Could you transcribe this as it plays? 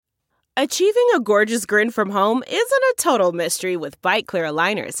Achieving a gorgeous grin from home isn't a total mystery with Byte Clear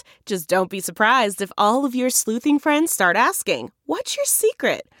aligners. Just don't be surprised if all of your sleuthing friends start asking, "What's your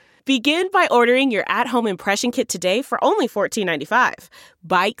secret?" Begin by ordering your at-home impression kit today for only $14.95.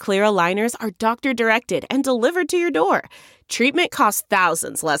 Byte Clear aligners are doctor-directed and delivered to your door. Treatment costs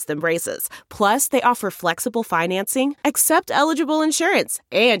thousands less than braces. Plus, they offer flexible financing, accept eligible insurance,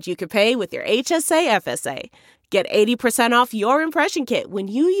 and you can pay with your HSA FSA. Get 80% off your impression kit when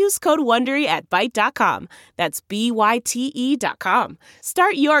you use code WONDERY at Byte.com. That's BYTE.com.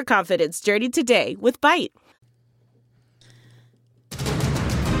 Start your confidence journey today with Byte.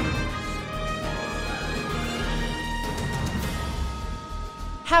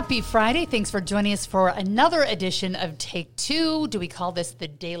 Happy Friday. Thanks for joining us for another edition of Take Two. Do we call this the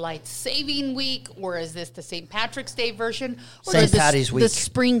Daylight Saving Week, or is this the St. Patrick's Day version? Or St. Patty's Week. The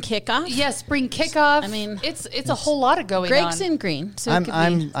spring kickoff? Yes, spring kickoff. I mean, it's a whole lot of going on. Greg's in green. So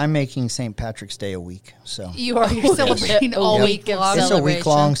I'm making St. Patrick's Day a week. So you're celebrating all week long. It's a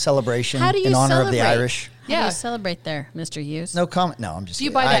week-long celebration How do you in honor of the celebrate? Irish. How do you celebrate there, Mr. Hughes? No comment. No, I'm just Do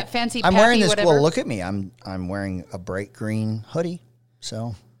you kidding. buy that fancy I'm pappy, wearing this. whatever? Well, look at me. I'm wearing a bright green hoodie.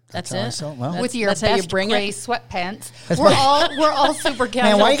 So That's how I it? sell- well, With your That's how you best bring gray it? sweatpants. That's We're my- all super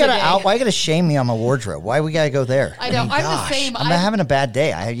casual man, why you today. gotta shame me on my wardrobe? Why we gotta go there? I know. mean, I'm the gosh, same. I'm having a bad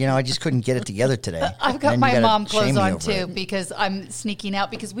day. I just couldn't get it together today. I've got And my you gotta mom shame clothes me on over too it. because I'm sneaking out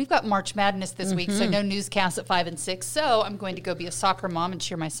because we've got March Madness this week, so no newscasts at 5 and 6. So I'm going to go be a soccer mom and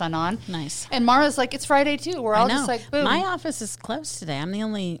cheer my son on. Nice. And Mara's like, it's Friday too. We're I all know. just like, boom. My office is closed today. I'm the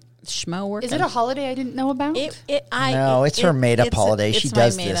only schmo working. Is it a holiday I didn't know about? No, it's her made-up holiday. She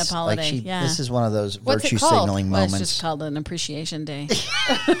does my made-up this. holiday. Like yeah. This is one of those What's it virtue called? signaling Well, it's moments. just called an appreciation day.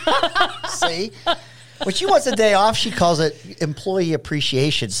 See? When she wants a day off, she calls it employee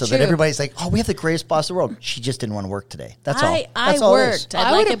appreciation so that True. everybody's like, oh, we have the greatest boss in the world. She just didn't want to work today. That's all. I That's all it is. worked. I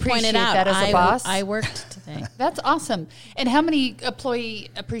I'd would like to point appreciate it out. that as a boss. I worked today. That's awesome. And how many employee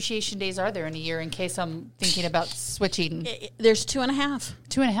appreciation days are there in a year in case I'm thinking about switching? There's 2.5.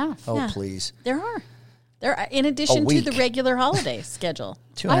 2.5. Oh, Yeah. please. There are. There are, in addition to the week. regular holiday schedule.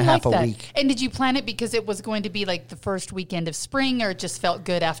 2.5 a that. week. And did you plan it because it was going to be like the first weekend of spring, or it just felt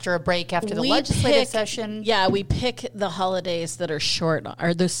good after a break after the legislative session? Yeah, we pick the holidays that are short,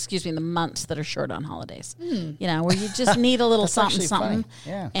 or the months that are short on holidays. You know, where you just need a little That's something, actually something. funny.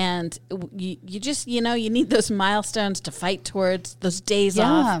 Yeah. And you just, you need those milestones to fight towards, those days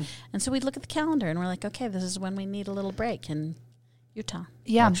Yeah. off. And so we look at the calendar and we're like, okay, this is when we need a little break in Utah.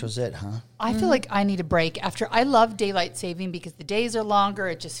 Yeah. March was it, huh? I feel like I need a break after. I love daylight saving because the days are longer.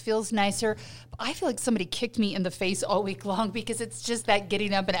 It just feels nicer. But I feel like somebody kicked me in the face all week long because it's just that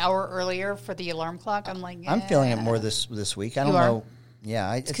getting up an hour earlier for the alarm clock. I'm like, I'm feeling it more this week. I don't You are? know.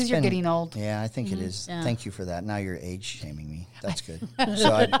 Yeah, it's 'cause you're getting old. Yeah, I think it is. Yeah. Thank you for that. Now you're age shaming me. That's good.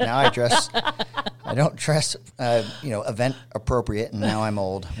 So now I dress. I don't dress, event appropriate, and now I'm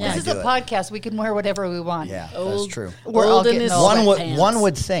old. When This I is do a it. podcast. We can wear whatever we want. Yeah, that's Old. true. We're all Old in getting his old. sweatpants. One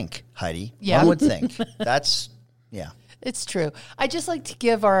would think, Heidi. Yeah. One would think. That's It's true. I just like to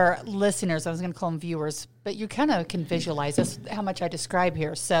give our listeners, I was going to call them viewers, but you kind of can visualize this, how much I describe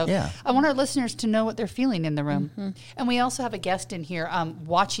here. So Yeah. I want our listeners to know what they're feeling in the room. And we also have a guest in here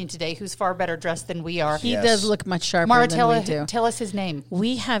watching today who's far better dressed than we are. He Yes. does look much sharper Mara, than we do. tell us his name.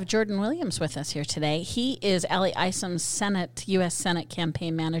 We have Jordan Williams with us here today. He is Ali Isom's U.S. Senate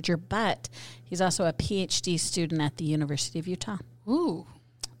campaign manager, but he's also a PhD student at the University of Utah. Ooh.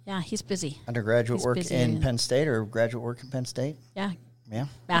 Yeah, he's busy. undergraduate He's work busy. in Penn State or graduate work in Penn State. Yeah, Yeah.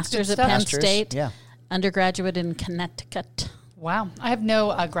 master's good at stuff. Penn Masters, State. yeah. Undergraduate in Connecticut. Wow. I have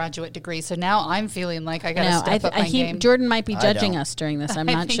no graduate degree, so now I'm feeling like I got to No, step up my game. Jordan might be I judging don't. us during this. I'm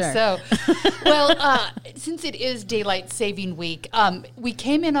I not think sure. so. Well, since it is Daylight Saving Week, we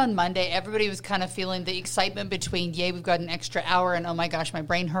came in on Monday. Everybody was kind of feeling the excitement between, yay, we've got an extra hour, and oh my gosh, my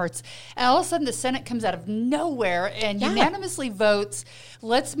brain hurts. And all of a sudden, the Senate comes out of nowhere and unanimously votes,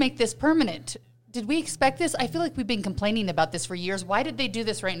 let's make this permanent. Did we expect this? I feel like we've been complaining about this for years. Why did they do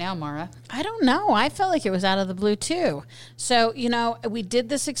this right now, Mara? I don't know. I felt like it was out of the blue too. So, we did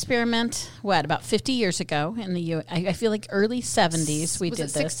this experiment, about 50 years ago in the I feel like early 70s we Was did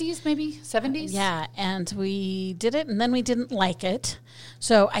it this. 60s, maybe 70s? Yeah, and we did it, and then we didn't like it.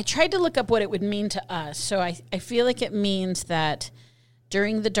 So I tried to look up what it would mean to us. So I feel like it means that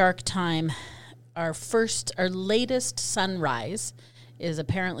during the dark time, our latest sunrise is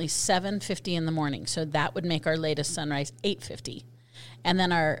apparently 7:50 in the morning. So that would make our latest sunrise 8:50. And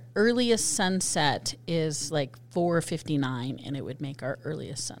then our earliest sunset is like 4:59, and it would make our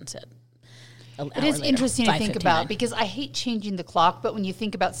earliest sunset It is interesting to think about because I hate changing the clock, but when you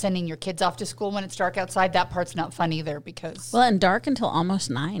think about sending your kids off to school when it's dark outside, that part's not fun either because... Well, and dark until almost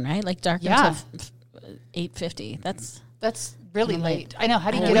 9, right? Like dark until 8:50. That's really late. I know.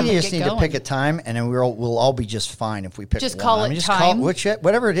 How do you get we up and just need going? to pick a time, and then we'll all be just fine if we pick Just one. call it time?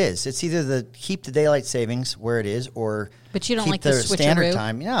 Whatever it is. It's either keep the daylight savings where it is, or but you don't keep like the standard switcheroo?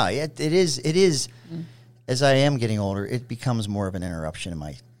 time. Yeah, it is. It is. As I am getting older, it becomes more of an interruption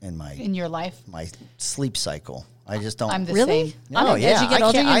in your life. my sleep cycle. I just don't. I'm the Really? same. No, As yeah. you get I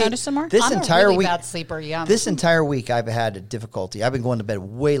older, can't- you I- notice it more? This I'm entire a really week, bad sleeper, yeah. This entire week, I've had a difficulty. I've been going to bed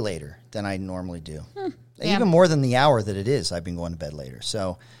way later than I normally do. Yeah. Even more than the hour that it is, I've been going to bed later.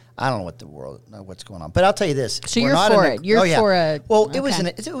 So I don't know what's going on. But I'll tell you this. So we're you're not for in it. You're for a- Well, it was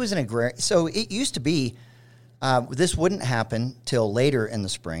okay. it was an agrarian. So it used to be this wouldn't happen till later in the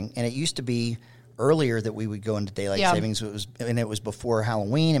spring, and it used to be earlier that we would go into daylight savings. It was before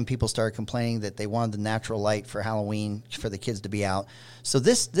Halloween, and people started complaining that they wanted the natural light for Halloween for the kids to be out. So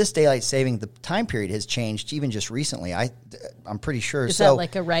this daylight saving, the time period has changed even just recently. I'm pretty sure. Is so that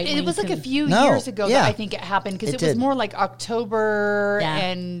like a right? It was like a few No, years ago yeah. that I think it happened because It it was did. more like October Yeah.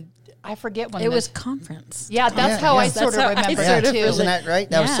 and I forget when It was conference. Yeah, that's how I sort of That's how I remember sort it of too. Isn't that right?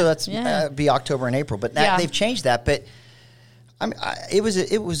 Yeah, So that's yeah. be October and April, but Yeah. they've changed that. But I mean,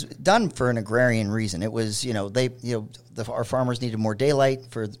 it was done for an agrarian reason. It was our farmers needed more daylight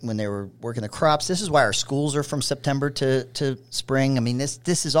for when they were working the crops. This is why our schools are from September to spring. I mean,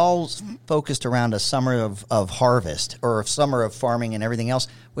 this is all focused around a summer of harvest or a summer of farming and everything else.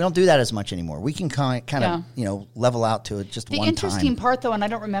 We don't do that as much anymore. We can kind of level out to it just The one interesting time. part, though, and I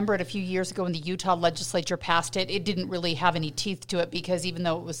don't remember it a few years ago when the Utah legislature passed it, it didn't really have any teeth to it because even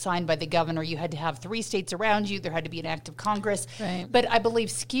though it was signed by the governor, you had to have 3 states around you. There had to be an act of Congress. Right. But I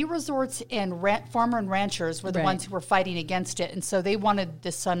believe ski resorts and farmer and ranchers were the Right. ones who were fighting against it. And so they wanted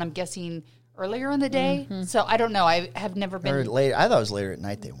this sun, I'm guessing, earlier in the day. So I don't know. I have never Or been. later, I thought it was later at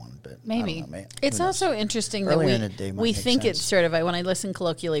night they wanted, but Maybe. I don't know, It's who knows? also interesting that Earlier in the day might we make think sense. it's sort of when I listen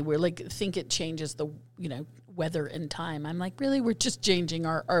colloquially, we're like think it changes the weather and time. I'm like, really, we're just changing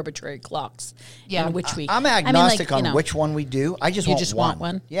our arbitrary clocks. Yeah. in which we. I'm I mean, agnostic like, on which one we do. I just You want just one. want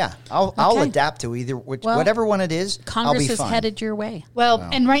one? Yeah, I'll Okay. adapt to either Well, whatever one it is. I'll Congress be is fine. headed your way. Well,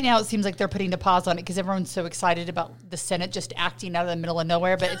 and right now it seems like they're putting a pause on it because everyone's so excited about the Senate just acting out of the middle of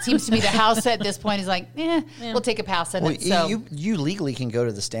nowhere. But it seems to me the House at this point is like, we'll take a pass on Well, it. So you legally can go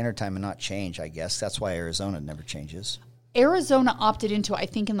to the standard time and not change. I guess that's why Arizona never changes. Arizona opted into it, I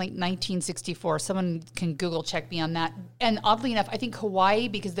think, in like 1964. Someone can Google check me on that. And oddly enough, I think Hawaii,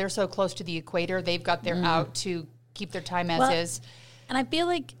 because they're so close to the equator, they've got their out to keep their time as Well, is. And I feel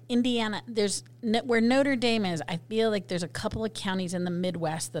like Indiana, where Notre Dame is, I feel like there's a couple of counties in the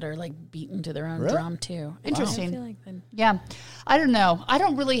Midwest that are like beaten to their own Really? drum too. Interesting. I feel like then, Yeah. I don't know. I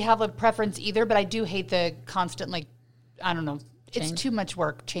don't really have a preference either, but I do hate the constant, like, I don't know. Change. It's too much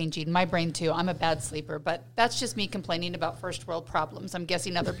work changing. My brain, too. I'm a bad sleeper, but that's just me complaining about first world problems. I'm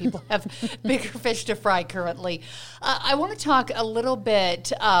guessing other people have bigger fish to fry currently. I want to talk a little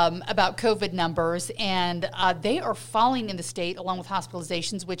bit about COVID numbers, and they are falling in the state along with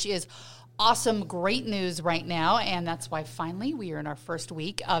hospitalizations, which is awesome, great news right now. And that's why finally we are in our first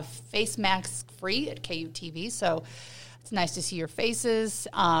week of face mask free at KUTV. So it's nice to see your faces.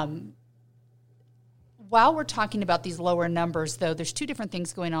 While we're talking about these lower numbers, though, there's 2 different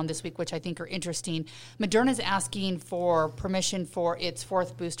things going on this week, which I think are interesting. Moderna's asking for permission for its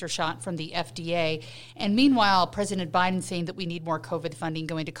 4th booster shot from the FDA. And meanwhile, President Biden saying that we need more COVID funding,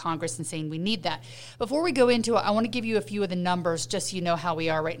 going to Congress and saying we need that. Before we go into it, I want to give you a few of the numbers just so you know how we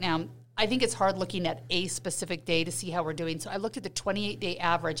are right now. I think it's hard looking at a specific day to see how we're doing. So I looked at the 28-day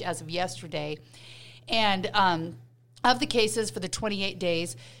average as of yesterday. And of the cases for the 28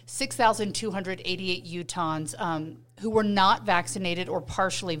 days, 6,288 Utahns who were not vaccinated or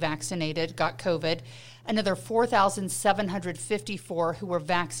partially vaccinated got COVID. Another 4,754 who were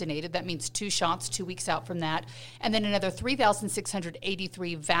vaccinated. That means 2 shots, 2 weeks out from that. And then another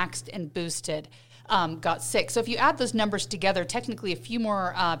 3,683 vaxxed and boosted got sick. So if you add those numbers together, technically a few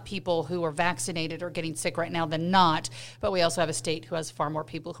more people who are vaccinated are getting sick right now than not. But we also have a state who has far more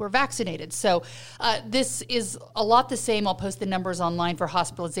people who are vaccinated. So this is a lot the same. I'll post the numbers online for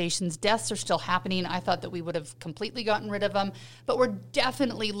hospitalizations. Deaths are still happening. I thought that we would have completely gotten rid of them. But we're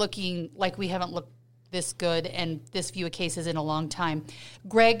definitely looking like we haven't looked this good and this few of cases in a long time.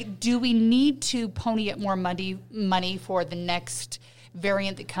 Greg, do we need to pony up more money for the next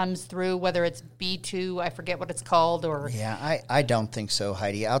variant that comes through, whether it's B2, I forget what it's called, or... Yeah, I don't think so,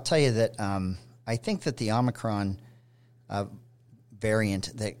 Heidi. I'll tell you that I think that the Omicron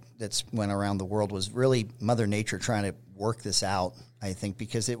variant that's went around the world was really Mother Nature trying to work this out, I think,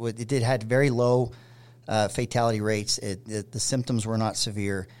 because it had very low fatality rates. The symptoms were not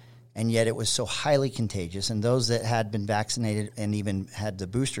severe, and yet it was so highly contagious. And those that had been vaccinated and even had the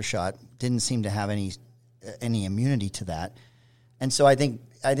booster shot didn't seem to have any immunity to that. And so I think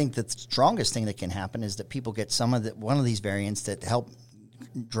the strongest thing that can happen is that people get one of these variants that help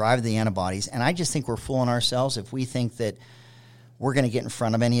drive the antibodies. And I just think we're fooling ourselves if we think that we're going to get in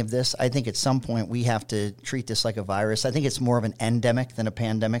front of any of this. I think at some point we have to treat this like a virus. I think it's more of an endemic than a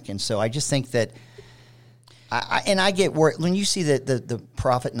pandemic. And so I just think that I get worried when you see the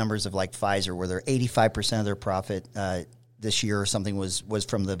profit numbers of like Pfizer, where they're 85% of their profit this year or something was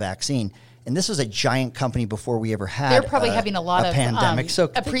from the vaccine. And this was a giant company before we ever had. They're probably having a lot of pandemic.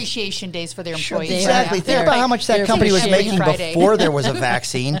 Appreciation days for their employees. Sure, exactly. Think about how much that company was making Friday. before there was a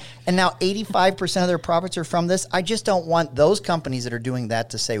vaccine, and now 85% of their profits are from this. I just don't want those companies that are doing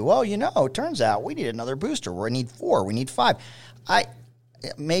that to say, well, it turns out we need another booster. We need 4. We need 5.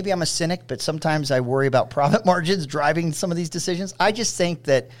 Maybe I'm a cynic, but sometimes I worry about profit margins driving some of these decisions. I just think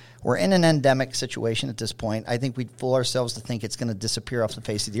that we're in an endemic situation at this point. I think we'd fool ourselves to think it's going to disappear off the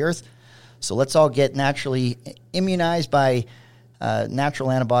face of the earth. So let's all get naturally immunized by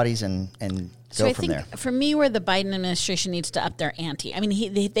natural antibodies and So go I from think there. for me, where the Biden administration needs to up their ante. I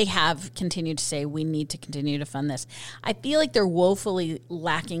mean, they have continued to say we need to continue to fund this. I feel like they're woefully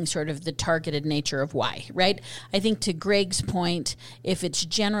lacking sort of the targeted nature of why, right? I think to Greg's point, if it's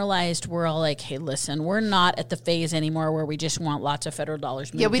generalized, we're all like, hey, listen, we're not at the phase anymore where we just want lots of federal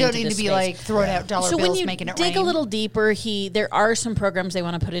dollars moved Yeah, we don't into need this to be space. like throwing out dollar So bills, when you making it dig rain. a little deeper, there are some programs they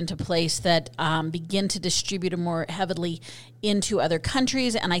want to put into place that begin to distribute more heavily into other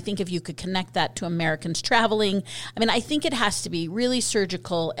countries. And I think if you could connect that to Americans traveling, I mean, I think it has to be really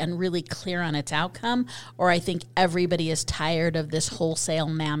surgical and really clear on its outcome, or I think everybody is tired of this wholesale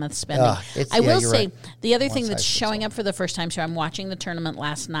mammoth spending. I will say the other thing that's showing up for the first time, so I'm watching the tournament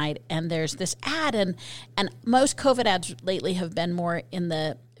last night, and there's this ad, and most COVID ads lately have been more in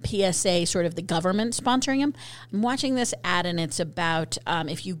the PSA, sort of the government sponsoring them. I'm watching this ad, and it's about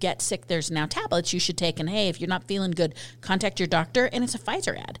if you get sick, there's now tablets you should take, and hey, if you're not feeling good, contact your doctor. And it's a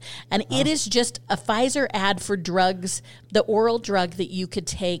Pfizer ad, and it is just a Pfizer ad for drugs, the oral drug that you could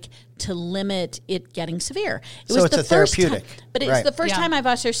take to limit it getting severe. So it's a therapeutic. But it's the first time I've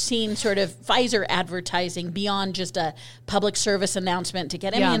also seen sort of Pfizer advertising beyond just a public service announcement to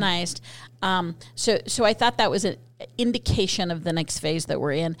get immunized. So I thought that was an indication of the next phase that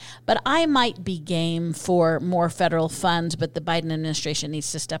we're in. But I might be game for more federal funds, but the Biden administration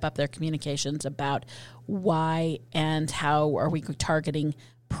needs to step up their communications about why and how are we targeting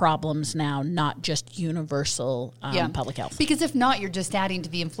problems now, not just universal public health. Because if not, you're just adding to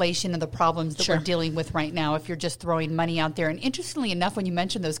the inflation and the problems that we're dealing with right now if you're just throwing money out there. And interestingly enough, when you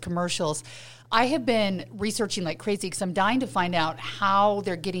mentioned those commercials, I have been researching like crazy because I'm dying to find out how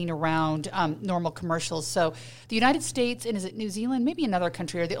they're getting around normal commercials. So the United States, and is it New Zealand, maybe another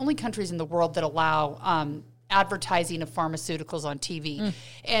country, are the only countries in the world that allow advertising of pharmaceuticals on TV.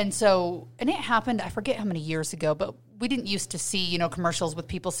 And it happened, I forget how many years ago, but we didn't used to see, commercials with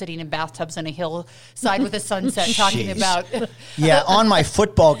people sitting in bathtubs on a hillside with a sunset talking about. Yeah, on my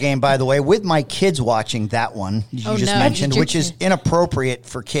football game, by the way, with my kids watching that one you just mentioned, which is inappropriate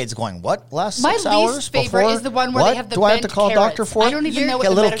for kids going, what, last 6 hours My least favorite before? is the one where they have the Do I have to bent call a doctor carrots? for it? I don't even know what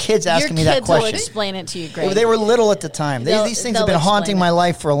the little kids asking me that Your kids will question. explain it to you, Greg. They were little at the time. These things have been haunting my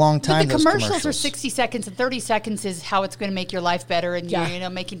life for a long time. But the those commercials are 60 seconds, and 30 seconds is how it's going to make your life better, and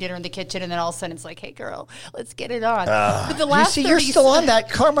you're making dinner in the kitchen, and then all of a sudden it's like, hey, girl, let's get it on. But the last you're still on that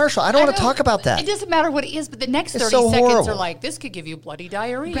commercial. I don't want to talk about that. It doesn't matter what it is, but the next 30 so seconds horrible. are like, this could give you bloody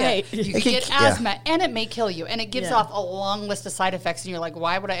diarrhea. Right. You could get asthma, and it may kill you. And it gives off a long list of side effects, and you're like,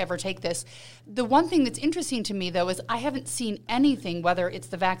 why would I ever take this? The one thing that's interesting to me, though, is I haven't seen anything, whether it's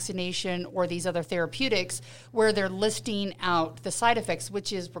the vaccination or these other therapeutics, where they're listing out the side effects,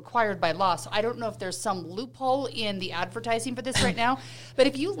 which is required by law. So I don't know if there's some loophole in the advertising for this right now. But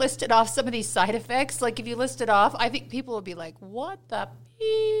if you listed off some of these side effects, like if you listed off, I think people would be like, what the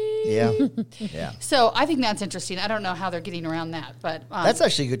Yeah. So I think that's interesting. I don't know how they're getting around that, but that's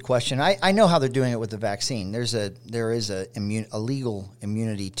actually a good question. I know how they're doing it with the vaccine. There is a legal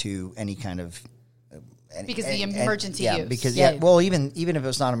immunity to any kind of because the emergency use. Because even if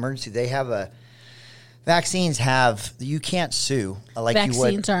it's not emergency, they have vaccines have you can't sue like vaccines you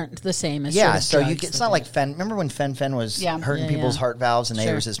would. aren't the same as it's not like Remember when Fen was hurting people's heart valves and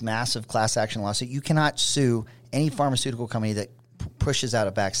there was this massive class action lawsuit? You cannot sue any pharmaceutical company that pushes out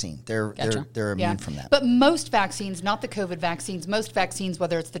a vaccine. They're immune from that. But most vaccines, not the COVID vaccines, most vaccines,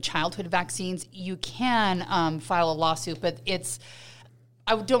 whether it's the childhood vaccines, you can file a lawsuit, but it's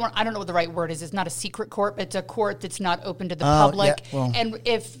I don't know what the right word is. It's not a secret court, but it's a court that's not open to the public. Yeah, well. And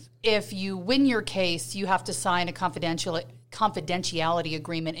if you win your case, you have to sign a confidentiality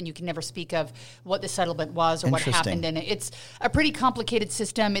agreement, and you can never speak of what the settlement was or what happened in it. It's a pretty complicated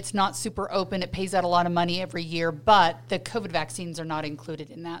system. It's not super open. It pays out a lot of money every year, but the COVID vaccines are not included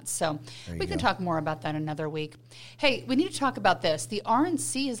in that. So we can talk more about that another week. Hey, we need to talk about this. The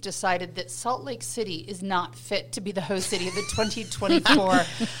RNC has decided that Salt Lake City is not fit to be the host city of the 2024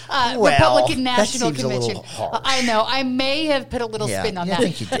 Republican National Convention. I know. I may have put a little spin on that. I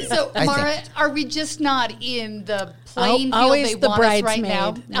think you did. So, Mara, are we just not in the playing field always they the want us right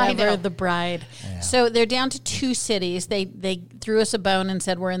now? bridesmaid, I know. never the bride. Yeah. So they're down to 2 cities. They threw us a bone and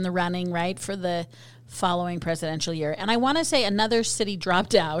said we're in the running, right, for the following presidential year. And I want to say another city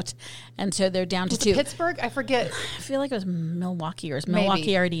dropped out, and so they're down to 2. Pittsburgh? I forget. I feel like it was Milwaukee, or is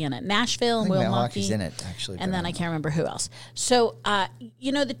Milwaukee already in it? Nashville, Milwaukee. Milwaukee's in it, actually. And then I can't remember who else. So,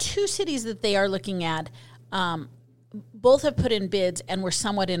 the 2 cities that they are looking at, both have put in bids and were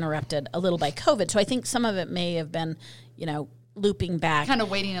somewhat interrupted a little by COVID. So I think some of it may have been, looping back. Kind of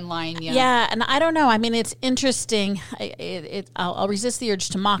waiting in line, yeah. Yeah, and I don't know. I mean, it's interesting. I'll resist the urge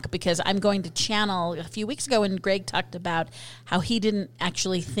to mock, because I'm going to channel a few weeks ago when Greg talked about how he didn't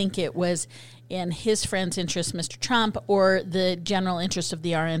actually think it was in his friend's interest, Mr. Trump, or the general interest of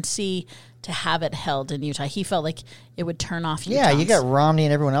the RNC to have it held in Utah. He felt like it would turn off Utah. Yeah, you got Romney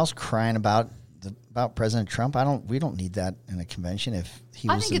and everyone else crying about President Trump. We don't need that in a convention if he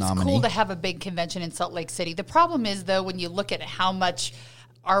was the nominee. I think it's cool to have a big convention in Salt Lake City. The problem is, though, when you look at how much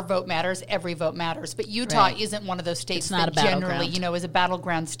our vote matters, every vote matters. But Utah isn't one of those states that generally, is a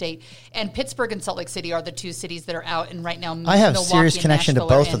battleground state. And Pittsburgh and Salt Lake City are the 2 cities that are out. And right now, I have Milwaukee serious and connection Nashville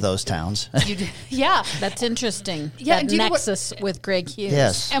to both of those towns. Yeah. That's interesting. Yeah, that nexus with Greg Hughes.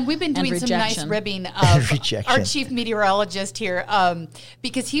 Yes. And we've been doing some nice ribbing of our chief meteorologist here,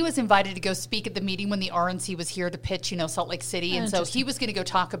 because he was invited to go speak at the meeting when the RNC was here to pitch, Salt Lake City. And so he was going to go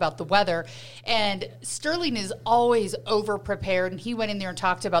talk about the weather. And Sterling is always over-prepared. And he went in there and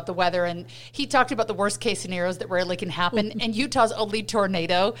talked about the weather. And he talked about the worst case scenarios that rarely can happen. And Utah's only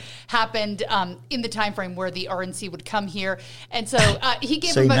tornado happened in the time frame where the RNC would come here. And so he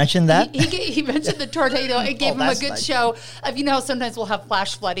gave him mentioned that? He mentioned the tornado. It gave him a good show of, how sometimes we'll have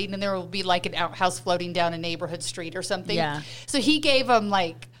flash flooding and there will be like an outhouse floating down a neighborhood street or something. Yeah. So he gave him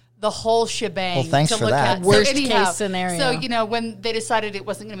like the whole shebang. Well, thanks to for look that. at. Worst case scenario. So, when they decided it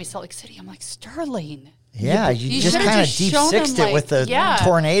wasn't going to be Salt Lake City, I'm like, Sterling. Yeah, you just kind of deep-sixed it with the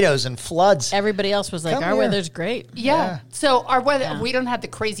tornadoes and floods. Everybody else was like, our weather's great. Yeah. So our weather, we don't have the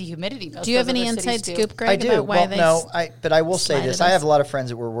crazy humidity. Do you have any inside scoop, Greg, I do. about why but I will say this. I have a lot of friends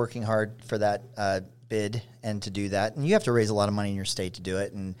that were working hard for that bid and to do that. And you have to raise a lot of money in your state to do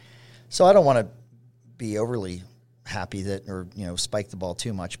it. And so I don't want to be overly happy that or spike the ball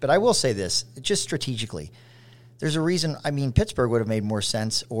too much. But I will say this, just strategically. There's a reason. I mean, Pittsburgh would have made more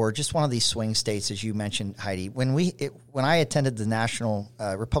sense, or just one of these swing states, as you mentioned, Heidi. When I attended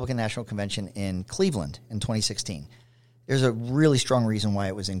the Republican National Convention in Cleveland in 2016, there's a really strong reason why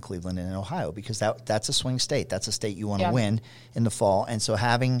it was in Cleveland and in Ohio, because that's a swing state. That's a state you want to win in the fall, and so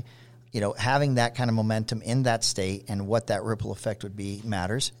having that kind of momentum in that state and what that ripple effect would be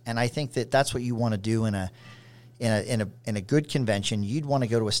matters. And I think that's what you want to do in a good convention. You'd want to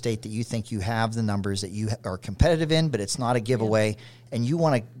go to a state that you think you have the numbers that you are competitive in, but it's not a giveaway, and you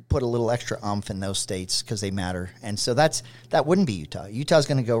want to put a little extra oomph in those states because they matter. And so that wouldn't be Utah. Utah's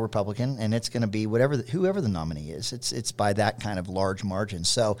going to go Republican, and it's going to be whoever the nominee is. It's by that kind of large margin.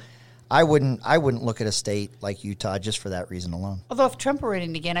 So I wouldn't look at a state like Utah just for that reason alone. Although if Trump were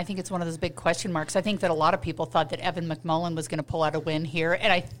in again, I think it's one of those big question marks. I think that a lot of people thought that Evan McMullin was going to pull out a win here,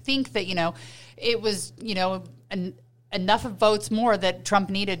 and I think that it was enough of votes more that Trump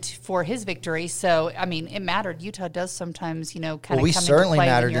needed for his victory. So I mean, it mattered. Utah does sometimes kind of come into play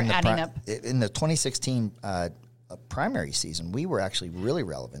mattered when you're adding up. In the 2016 primary season. We were actually really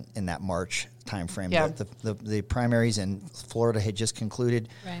relevant in that March time frame. Yeah. The primaries in Florida had just concluded.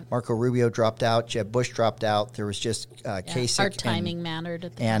 Right. Marco Rubio dropped out. Jeb Bush dropped out. There was just Kasich. Our timing mattered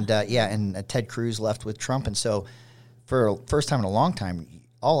at the and Ted Cruz left with Trump. And so for first time in a long time,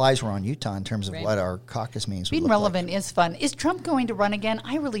 all eyes were on Utah in terms of what our caucus meetings would Being look relevant like. is fun. Is Trump going to run again?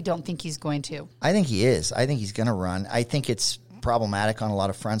 I really don't think he's going to. I think he is. I think he's going to run. I think it's problematic on a lot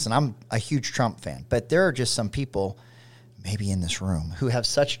of fronts, and I'm a huge Trump fan. But there are just some people, maybe in this room, who have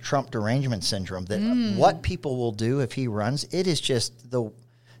such Trump derangement syndrome that what people will do if he runs, it is just the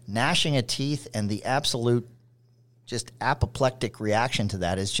gnashing of teeth and the absolute just apoplectic reaction to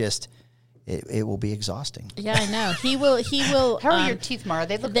that is just it will be exhausting. Yeah, I know. He will. How are your teeth, Mara?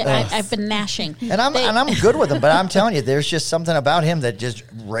 They look. I've been gnashing, and I'm good with him, but I'm telling you, there's just something about him that just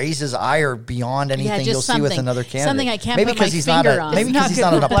raises ire beyond anything you'll see with another candidate. Something I can't maybe put my he's finger not on. maybe because he's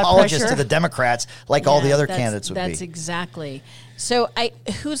not an apologist to the Democrats like all the other candidates would be. That's exactly. So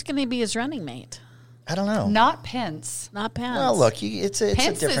who's going to be his running mate? I don't know. Not Pence. Not Pence. Well, look, it's a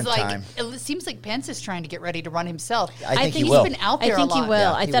Pence different is time. It seems like Pence is trying to get ready to run himself. I think he he's will. been out there I think a lot. he will.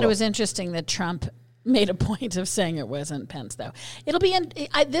 Yeah, I he thought will. it was interesting that Trump made a point of saying it wasn't Pence, though. It'll be.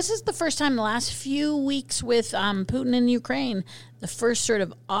 This is the first time in the last few weeks with Putin in Ukraine, the first sort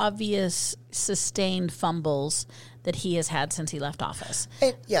of obvious sustained fumbles that he has had since he left office.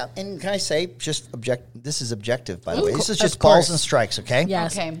 And can I say, this is objective, by the way. This is Of just course. balls and strikes, okay?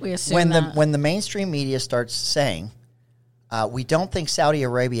 Yes, Okay. we assume When the mainstream media starts saying, we don't think Saudi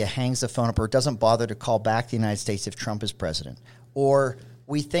Arabia hangs the phone up or doesn't bother to call back the United States if Trump is president, or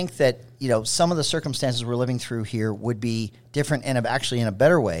we think that some of the circumstances we're living through here would be different and actually in a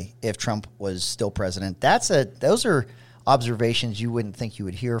better way if Trump was still president. Those are observations you wouldn't think you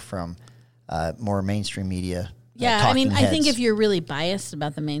would hear from more mainstream media. Yeah, I mean, talking I think heads. if you're really biased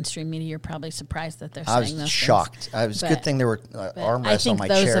about the mainstream media, you're probably surprised that they're I saying was those shocked. things. It was a But- good thing there were But armrests on my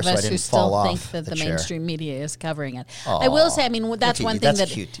those chair of so I us who didn't fall still off think that the chair. mainstream media is covering it. I will say, I mean, that's Look at one you. thing That's that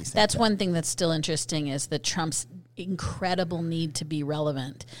cute, you think that's that. one thing that's still interesting is that Trump's incredible need to be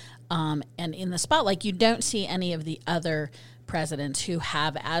relevant and in the spotlight. You don't see any of the other presidents who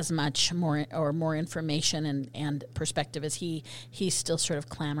have as much more information and perspective as he. He's still sort of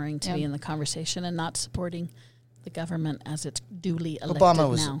clamoring to be in the conversation and not supporting the government as it's duly elected Obama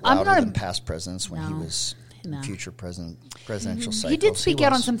was now. louder than past presidents when he No. was No. in future presidential cycles. He did speak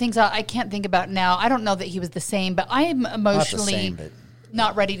out on was. some things I can't think about now. I don't know that he was the same, but I am emotionally same, but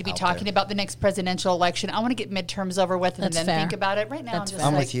not ready to be out talking there. about the next presidential election. I want to get midterms over with and That's then fair. think about it. Right now, That's I'm just fair.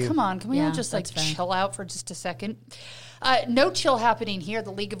 I'm like, with you. come on, can we all Yeah, just like that's fair. chill out for just a second? No chill happening here.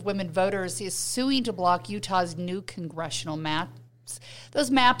 The League of Women Voters is suing to block Utah's new congressional maps. Those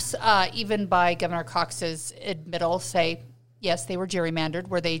maps, even by Governor Cox's admittal, say, yes, they were gerrymandered.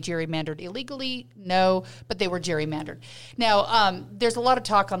 Were they gerrymandered illegally? No, but they were gerrymandered. Now, there's a lot of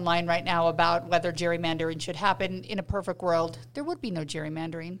talk online right now about whether gerrymandering should happen. In a perfect world, there would be no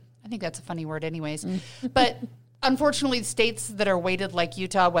gerrymandering. I think that's a funny word anyways. But unfortunately, states that are weighted like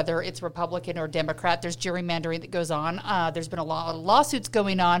Utah, whether it's Republican or Democrat, there's gerrymandering that goes on. There's been a lot of lawsuits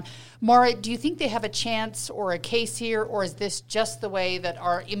going on. Mara, do you think they have a chance or a case here, or is this just the way that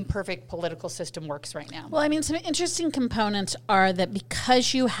our imperfect political system works right now? Well, I mean, some interesting components are that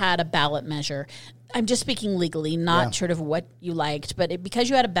because you had a ballot measure, I'm just speaking legally, not sort of what you liked, but because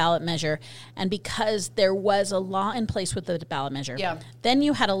you had a ballot measure and because there was a law in place with the ballot measure, then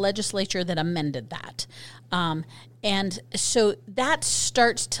you had a legislature that amended that. And so that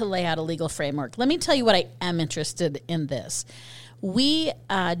starts to lay out a legal framework. Let me tell you what I am interested in this. We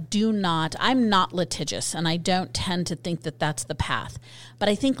I'm not litigious, and I don't tend to think that that's the path. But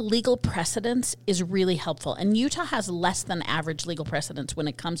I think legal precedence is really helpful. And Utah has less than average legal precedence when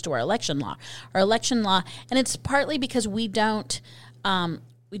it comes to our election law. Our election law, and it's partly because we don't have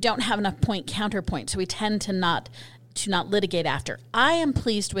enough counterpoint, so we tend to not litigate after. I am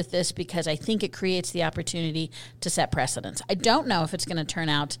pleased with this because I think it creates the opportunity to set precedents. I don't know if it's going to turn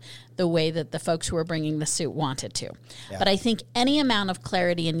out the way that the folks who are bringing the suit want it to. Yeah. But I think any amount of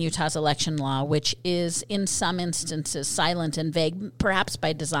clarity in Utah's election law, which is in some instances silent and vague, perhaps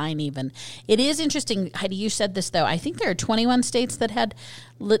by design even. It is interesting, Heidi, you said this though. I think there are 21 states that had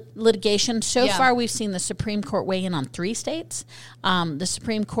litigation. So far we've seen the Supreme Court weigh in on 3 states. The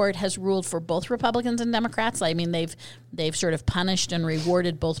Supreme Court has ruled for both Republicans and Democrats. I mean, they've sort of punished and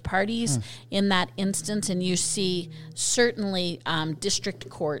rewarded both parties in that instance. And you see certainly district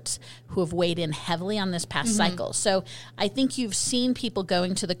courts who have weighed in heavily on this past cycle. So I think you've seen people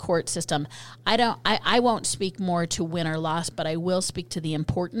going to the court system. I won't speak more to win or loss, but I will speak to the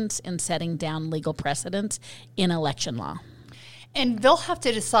importance in setting down legal precedents in election law. And they'll have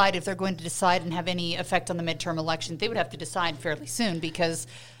to decide if they're going to decide and have any effect on the midterm elections. They would have to decide fairly soon because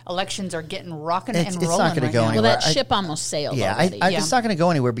elections are getting rocking and rolling. It's not going to go anywhere. Well, that ship almost sailed already. It's not going to go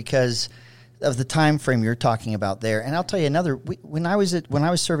anywhere because of the time frame you're talking about there. And I'll tell you another. When I was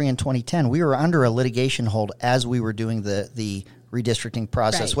serving in 2010, we were under a litigation hold as we were doing the redistricting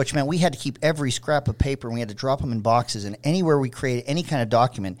process, which meant we had to keep every scrap of paper and we had to drop them in boxes. And anywhere we created any kind of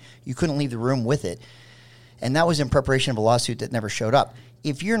document, you couldn't leave the room with it. And that was in preparation of a lawsuit that never showed up.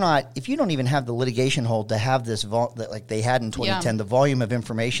 If you don't even have the litigation hold to have this like they had in 2010, the volume of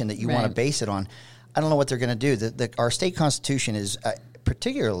information that you want to base it on, I don't know what they're going to do. Our state constitution is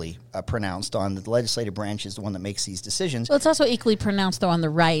particularly pronounced on the legislative branch is the one that makes these decisions. Well, it's also equally pronounced, though, on the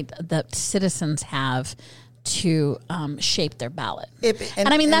right that citizens have to shape their ballot.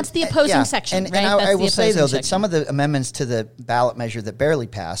 That's the opposing section, right? I will say, though, that some of the amendments to the ballot measure that barely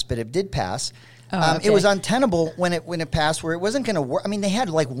passed, but it did pass, it was untenable when it passed, where it wasn't going to work. I mean, they had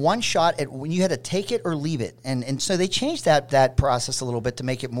like one shot at when you had to take it or leave it. And so they changed that process a little bit to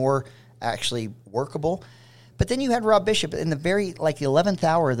make it more actually workable. But then you had Rob Bishop in the the 11th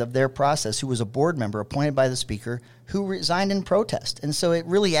hour of their process, who was a board member appointed by the speaker, who resigned in protest. And so it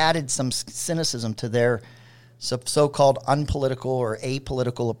really added some cynicism to their so-called unpolitical or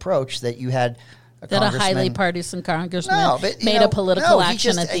apolitical approach that you had a highly partisan congressman made a political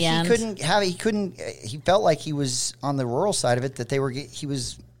action at the end. He felt like he was on the rural side of it, that he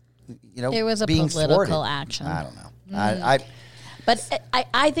was it was a being political thwarted. action. I don't know. But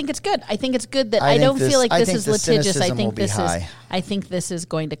I think it's good. I think it's good that I don't feel like this is litigious. I think this is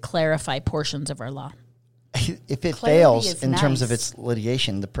going to clarify portions of our law. If it fails in terms of its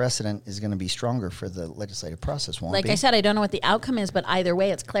litigation, the precedent is going to be stronger for the legislative process, won't it? Like I said, I don't know what the outcome is, but either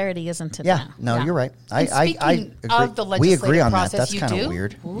way, it's clarity, isn't it? Yeah, you're right. I agree. Of the legislative we agree on that. process, That's kind of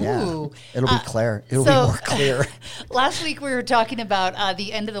weird. Ooh. Yeah, it'll be clear. It'll be more clear. Last week we were talking about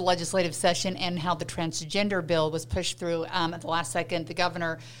the end of the legislative session and how the transgender bill was pushed through at the last second. The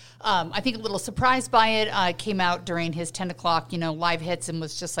governor, I think, a little surprised by it, came out during his 10 o'clock, live hits and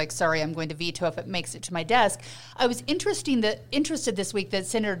was just like, sorry, I'm going to veto if it makes it to my desk. I was interested this week that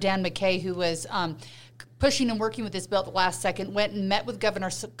Senator Dan McKay, who was pushing and working with this bill at the last second, went and met with Governor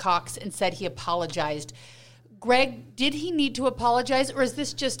Cox and said he apologized. Greg, did he need to apologize, or is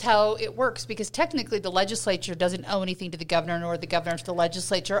this just how it works? Because technically the legislature doesn't owe anything to the governor, nor the governor to the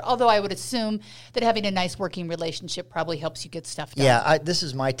legislature, although I would assume that having a nice working relationship probably helps you get stuff done. Yeah, this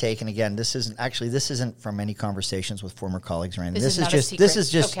is my take, and again, this isn't from any conversations with former colleagues or anything. This is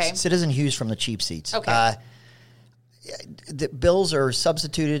just okay. Citizen Hughes from the cheap seats. Okay. The bills are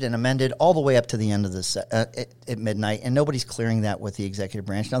substituted and amended all the way up to the end of this at midnight, and nobody's clearing that with the executive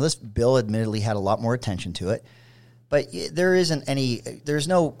branch. Now, this bill admittedly had a lot more attention to it, but there's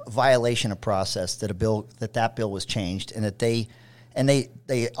no violation of process that that bill was changed, and that they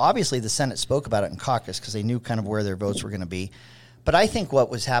obviously the Senate spoke about it in caucus because they knew kind of where their votes were going to be. But I think what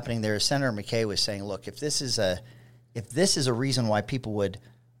was happening there is Senator McKay was saying, look, if this is a reason why people would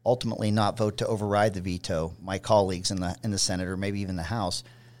ultimately not vote to override the veto, my colleagues in the Senate or maybe even the House,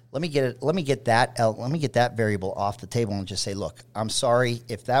 let me get that variable off the table and just say, look, I'm sorry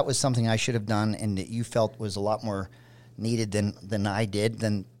if that was something I should have done and that you felt was a lot more needed than I did,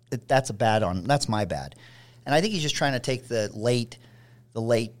 then that's my bad. And I think he's just trying to take the late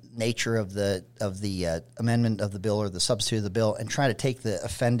nature of the amendment of the bill or the substitute of the bill and try to take the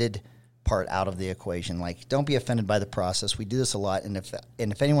offended part out of the equation. Like, don't be offended by the process. We do this a lot, and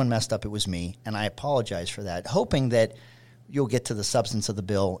if anyone messed up, it was me, and I apologize for that, hoping that you'll get to the substance of the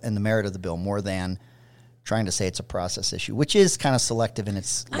bill and the merit of the bill more than trying to say it's a process issue, which is kind of selective in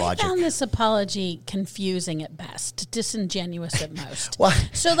its logic. I found this apology confusing at best, disingenuous at most. Well,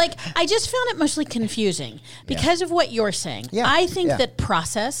 so, I just found it mostly confusing because of what you're saying. Yeah. I think that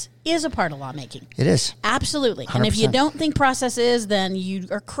process is a part of lawmaking. It is. Absolutely. 100%. And if you don't think process is, then you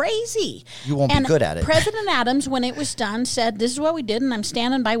are crazy. You won't be good at it. President Adams, when it was done, said, this is what we did, and I'm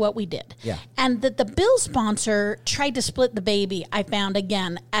standing by what we did. Yeah. And that the bill sponsor tried to split the baby, I found,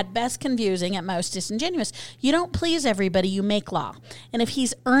 again, at best confusing, at most disingenuous. You don't please everybody, you make law. And if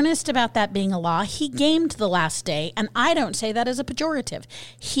he's earnest about that being a law, he gamed the last day, and I don't say that as a pejorative.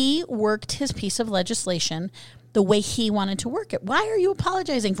 He worked his piece of legislation the way he wanted to work it. Why are you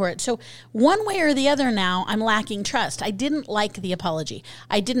apologizing for it? So one way or the other now, I'm lacking trust. I didn't like the apology.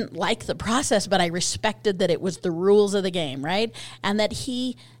 I didn't like the process, but I respected that it was the rules of the game, right? And that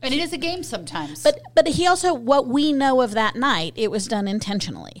he... And it is a game sometimes. But he also, what we know of that night, it was done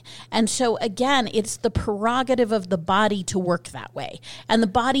intentionally. And so again, it's the prerogative of the body to work that way. And the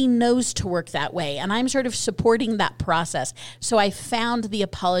body knows to work that way. And I'm sort of supporting that process. So I found the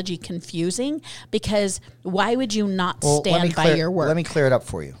apology confusing because why would you not stand by your work? Let me clear it up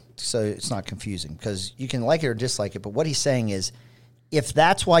for you so it's not confusing, because you can like it or dislike it, but what he's saying is, if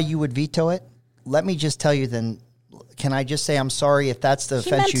that's why you would veto it, let me just tell you then, can I just say I'm sorry if that's the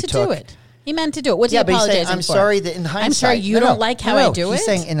offense you took? He meant to do it. What's he apologizing for? I'm sorry that in hindsight. I'm sorry you don't like how I do it? He's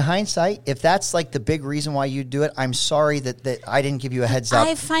saying in hindsight, if that's like the big reason why you do it, I'm sorry that I didn't give you a heads up.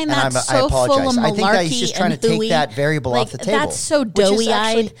 I find that I so apologize. full of malarkey. I think that he's just trying to take that variable off the table. That's so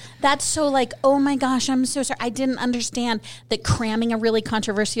doughy-eyed. That's so like, oh my gosh, I'm so sorry. I didn't understand that cramming a really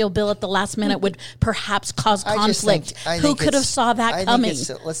controversial bill at the last minute would perhaps cause conflict. Who could have saw that coming?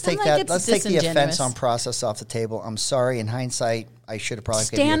 Let's take the offense on process off the table. I'm sorry. In hindsight, I should have probably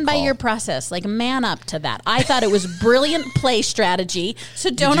stand by your process. Like, man up to that. I thought it was brilliant play strategy, so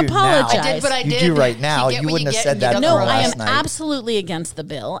don't do now. apologize. I did what I You did. do right now. get You what wouldn't have get said and you that don't No, throw I it. last am night. absolutely against the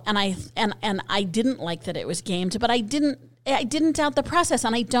bill, and I didn't like that it was gamed, but I didn't doubt the process,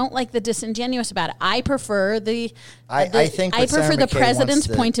 and I don't like the disingenuous about it. I prefer I think what prefer Senator the McKay president's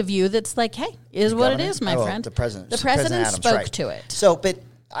wants point of view. That's like, hey, is what it governor? is, my Oh, friend. The president. The president Adams, spoke right. to it. So, but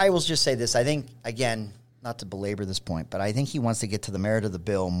I will just say this. I think, again, not to belabor this point, but I think he wants to get to the merit of the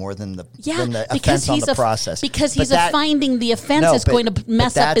bill more than the offense on the process. Because But he's that- finding the offense No, is but- going to but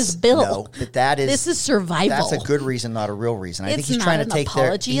mess up his that's- bill. No, but that is This is survival. That's a good reason, not a real reason. I think It's he's not trying to an take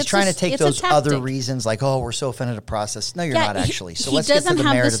apology. he's It's trying a- to take it's a those other tactic. reasons, like, oh, we're so offended at process. No, you're not actually. So he let's get to doesn't the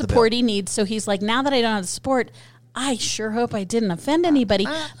have merit the of the bill. support he needs, so he's like, now that I don't have the support, I sure hope I didn't offend anybody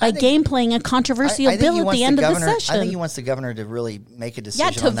by think- game playing a controversial I think bill he at wants the end of the governor- session. I think he wants the governor to really make a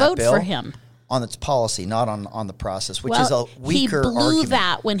decision to on that vote bill for him. on its policy, not on the process, which well, is a weaker he blew argument.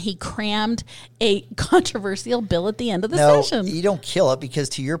 that when he crammed a controversial bill at the end of the No, session. you don't kill it because,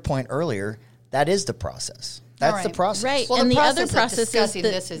 to your point earlier, that is the process. That's All the right. process. Right, Well, and the the other process of process is discussing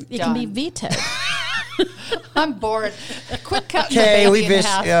that this is it can be done. vetoed. I'm bored. Quit cutting Okay, the we baby in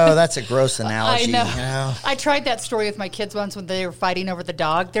half. that's a gross analogy. I know. You know? I tried that story with my kids once when they were fighting over the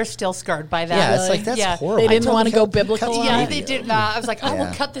dog. They're still scarred by that. Yeah, it's like that's Yeah. horrible. They didn't I told wanna them, go cut biblical the on Yeah, it. baby. they did not. I was like, I will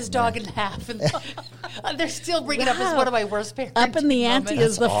Yeah. cut this dog in half. And they're still bringing up as Wow. one of my worst parents. Up in the ante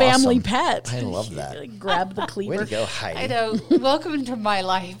is the That's family awesome. pet. I love that. Grab the cleaver. Way to go, Heidi. I know. Welcome into my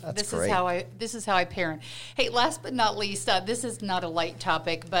life. That's this great. is how I parent. Hey, last but not least, this is not a light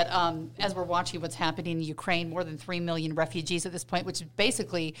topic, but as we're watching what's happening in Ukraine, more than 3 million refugees at this point, which is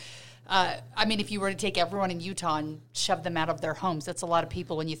basically, I mean, if you were to take everyone in Utah and shove them out of their homes, that's a lot of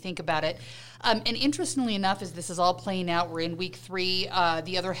people when you think about it. And interestingly enough, as this is all playing out, we're in week 3.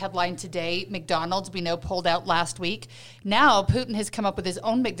 The other headline today, McDonald's, we know, pulled out last week. Now, Putin has come up with his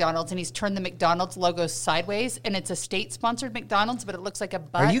own McDonald's, and he's turned the McDonald's logo sideways, and it's a state-sponsored McDonald's, but it looks like a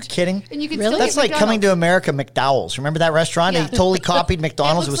butt. Are you kidding? And you can Really? still That's get like Coming to McDonald's. America McDowell's. Remember that restaurant? Yeah. They totally copied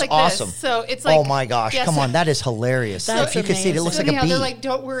McDonald's. It was looks like this. awesome. So it's like, oh my gosh, yeah, come so- on, that is hilarious. That's If you could see it, it looks So like a anyhow, bee. they're like,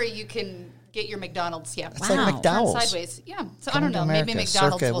 don't worry, you can get your McDonald's. Yeah, It's like Wow. McDowell's. Turned sideways. Yeah, so Coming I don't to know. Maybe America,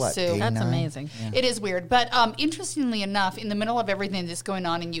 McDonald's circa will what, sue. 89? That's amazing. It is weird. But interestingly enough, in the middle of everything that's going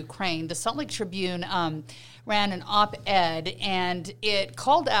on in Ukraine, the Salt Lake Tribune ran an op-ed, and it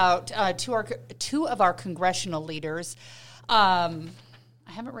called out two of our congressional leaders. I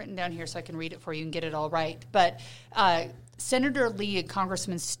have it written down here so I can read it for you and get it all right. But Senator Lee and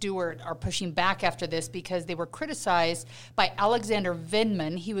Congressman Stewart are pushing back after this because they were criticized by Alexander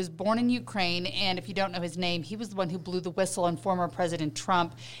Vindman. He was born in Ukraine, and if you don't know his name, he was the one who blew the whistle on former President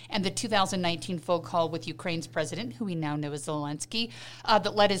Trump and the 2019 phone call with Ukraine's president, who we now know as Zelensky,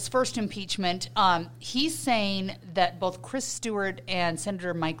 that led his first impeachment. He's saying that both Chris Stewart and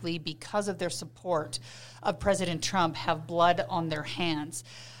Senator Mike Lee, because of their support of President Trump, have blood on their hands.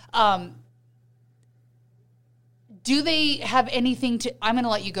 Do they have anything to... I'm going to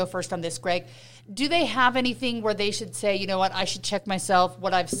let you go first on this, Greg. Do they have anything where they should say, you know what, I should check myself,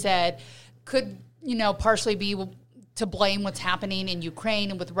 what I've said could, partially be to blame what's happening in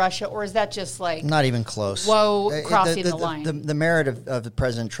Ukraine and with Russia, or is that just like... Not even close. Whoa, crossing the line. The merit of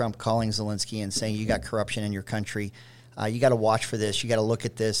President Trump calling Zelensky and saying you got corruption in your country, you got to watch for this, you got to look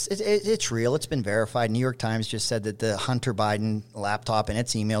at this. It's real. It's been verified. New York Times just said that the Hunter Biden laptop and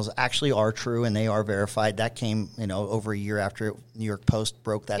its emails actually are true and they are verified. That came, over a year after New York Post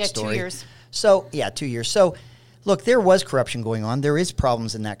broke that story. 2 years. So, 2 years. So, look, there was corruption going on. There is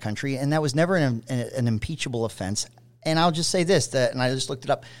problems in that country, and that was never an impeachable offense. And I'll just say this, and I just looked it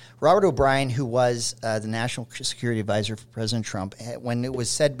up. Robert O'Brien, who was the National Security Advisor for President Trump, when it was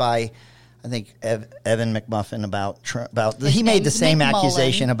said by, I think, Evan McMuffin about Trump, he made the name's same McMullen.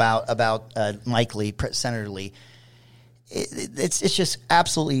 accusation about Mike Lee, Senator Lee. It's just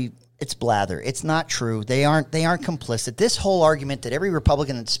absolutely, it's blather. It's not true. They aren't complicit. This whole argument that every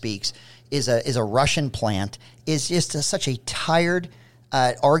Republican that speaks is a Russian plant is just such a tired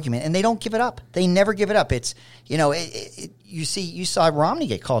argument, and they don't give it up. They never give it up. It's you saw Romney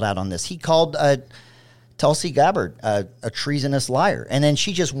get called out on this. He called Tulsi Gabbard a treasonous liar, and then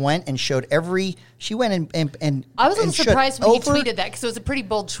she just went and showed She went and I was a little and showed surprised when he over- tweeted that because it was a pretty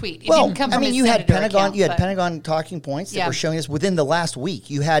bold tweet. It Well, didn't come from his you had Senator Pentagon. account, You had but- Pentagon talking points that Yeah. were showing us within the last week.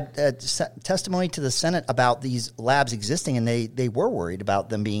 You had testimony to the Senate about these labs existing, and they were worried about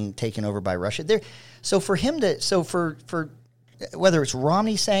them being taken over by Russia. So for him for whether it's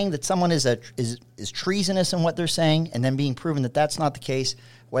Romney saying that someone is treasonous in what they're saying, and then being proven that that's not the case,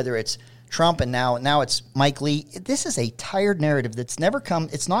 whether it's Trump and now it's Mike Lee. This is a tired narrative that's never come.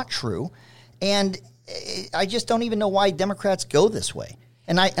 It's not true, and I just don't even know why Democrats go this way.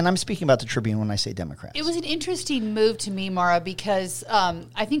 And I'm speaking about the Tribune when I say Democrats. It was an interesting move to me, Mara, because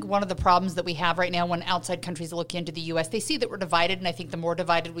I think one of the problems that we have right now when outside countries look into the U.S., they see that we're divided, and I think the more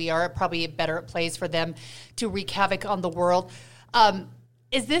divided we are, probably better it plays for them to wreak havoc on the world.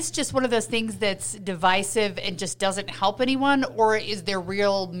 Is this just one of those things that's divisive and just doesn't help anyone, or is there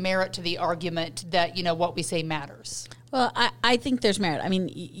real merit to the argument that, what we say matters? Well, I think there's merit. I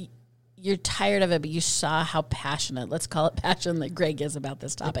mean, you're tired of it, but you saw how passionate, let's call it passionate, Greg is about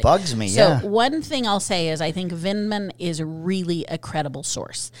this topic. It bugs me, so yeah. One thing I'll say is I think Vindman is really a credible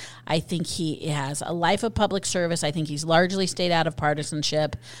source. I think he has a life of public service. I think he's largely stayed out of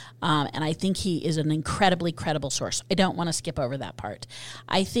partisanship. And I think he is an incredibly credible source. I don't want to skip over that part.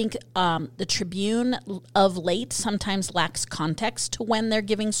 I think the Tribune of late sometimes lacks context to when they're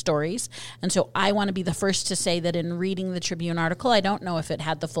giving stories. And so I want to be the first to say that in reading the Tribune article, I don't know if it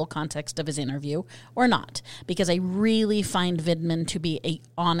had the full context of his interview or not, because I really find Vindman to be an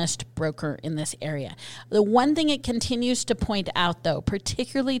honest broker in this area. The one thing it continues to point out, though,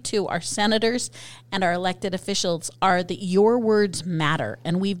 particularly to our senators and our elected officials, are that your words matter.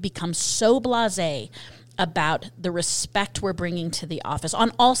 And we've become so blasé about the respect we're bringing to the office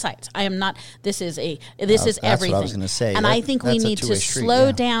on all sides. I am not, this is everything. That's what I was going to say. And I think we need to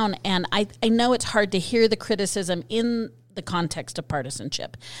slow down. And I know it's hard to hear the criticism in the context of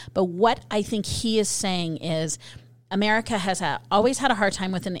partisanship. But what I think he is saying is America has always had a hard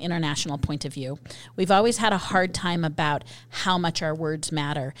time with an international point of view. We've always had a hard time about how much our words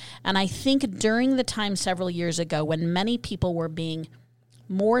matter. And I think during the time several years ago when many people were being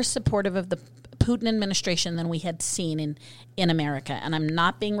more supportive of the Putin administration than we had seen in America, and I'm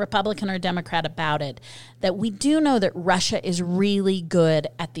not being Republican or Democrat about it, that we do know that Russia is really good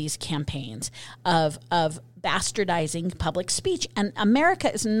at these campaigns of bastardizing public speech. And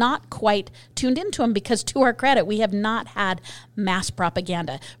America is not quite tuned into them because, to our credit, we have not had mass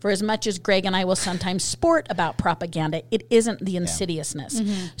propaganda. For as much as Greg and I will sometimes sport about propaganda, it isn't the insidiousness.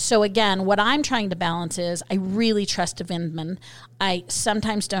 Mm-hmm. So again, what I'm trying to balance is I really trust Vindman. I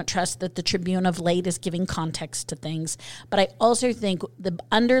sometimes don't trust that the Tribune of late is giving context to things. But I also think the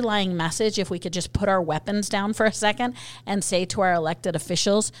underlying message, if we could just put our weapons down for a second and say to our elected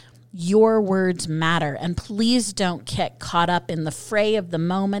officials, your words matter, and please don't get caught up in the fray of the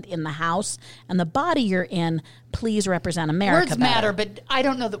moment in the House and the body you're in. Please represent America. Words matter, but I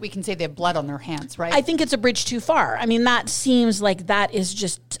don't know that we can say they have blood on their hands, right? I think it's a bridge too far. I mean, that seems like that is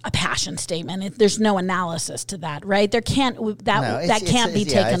just a passion statement. There's no analysis to that, right? There can't can't be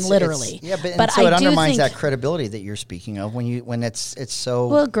taken literally. But so it undermines that credibility that you're speaking of when it's so.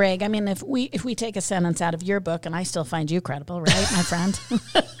 Well, Greg, I mean, if we take a sentence out of your book, and I still find you credible, right, my friend?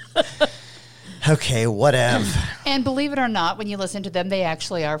 Okay, whatever. And believe it or not, when you listen to them, they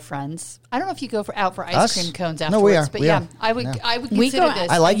actually are friends. I don't know if you go out for ice cream cones afterwards, no, we are. But yeah, I would consider this.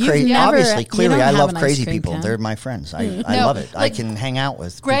 I like crazy. Obviously, clearly, I love crazy people. They're my friends. I love it. I can hang out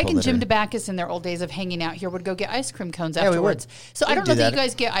with Greg people and Jim DeBacchus in their old days of hanging out here would go get ice cream cones afterwards. So I don't know that you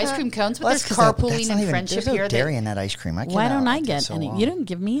guys get ice cream cones, but there's carpooling and friendship here. There's no dairy in that ice cream. Why don't I get any? You didn't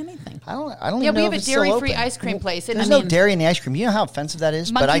give me anything. I don't even know. Yeah, we have a dairy-free ice cream place. There's no dairy in the ice cream. You know how offensive that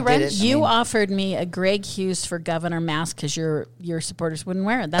is? But I did it. You offered me a Greg Hughes for governor mask because your supporters wouldn't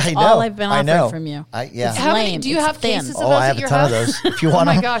wear it. That's all I've been offered from you. How many, do you have cases of those I have a ton of those. If you want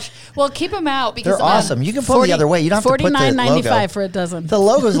them. Oh my gosh! Well, keep them out because they're awesome. You can put them the other way. You don't have to put the logo. $49.95 for a dozen. The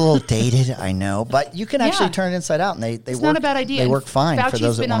logo's a little dated, I know, but you can actually turn it inside out, and they it's work. not a bad idea. They work fine for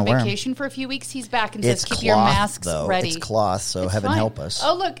those that want to wear them. Fauci's been on vacation for a few weeks. He's back and says, "Keep your masks ready." It's cloth, so heaven help us.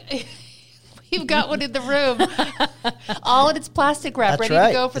 Oh look. You've got one in the room, all in its plastic wrap, That's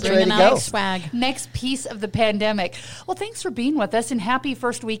ready to go for the next piece of the pandemic. Well, thanks for being with us, and happy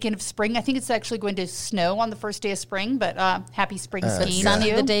first weekend of spring. I think it's actually going to snow on the first day of spring, but happy spring skiing.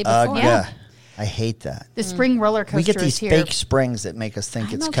 Sunny the day before. Yeah. I hate that. The spring roller coaster is here. We get these fake springs that make us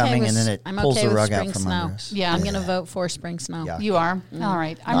think it's coming, and then it pulls the rug out from under us. Yeah, I'm going to vote for spring snow. Yeah. You are? All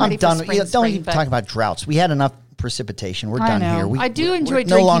right. I'm ready done. for spring. Don't even talk about droughts. We had enough precipitation. We're done here. I do enjoy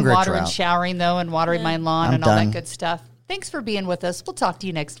drinking water and showering, though, and watering my lawn and all that good stuff. Thanks for being with us. We'll talk to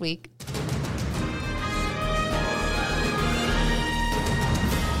you next week.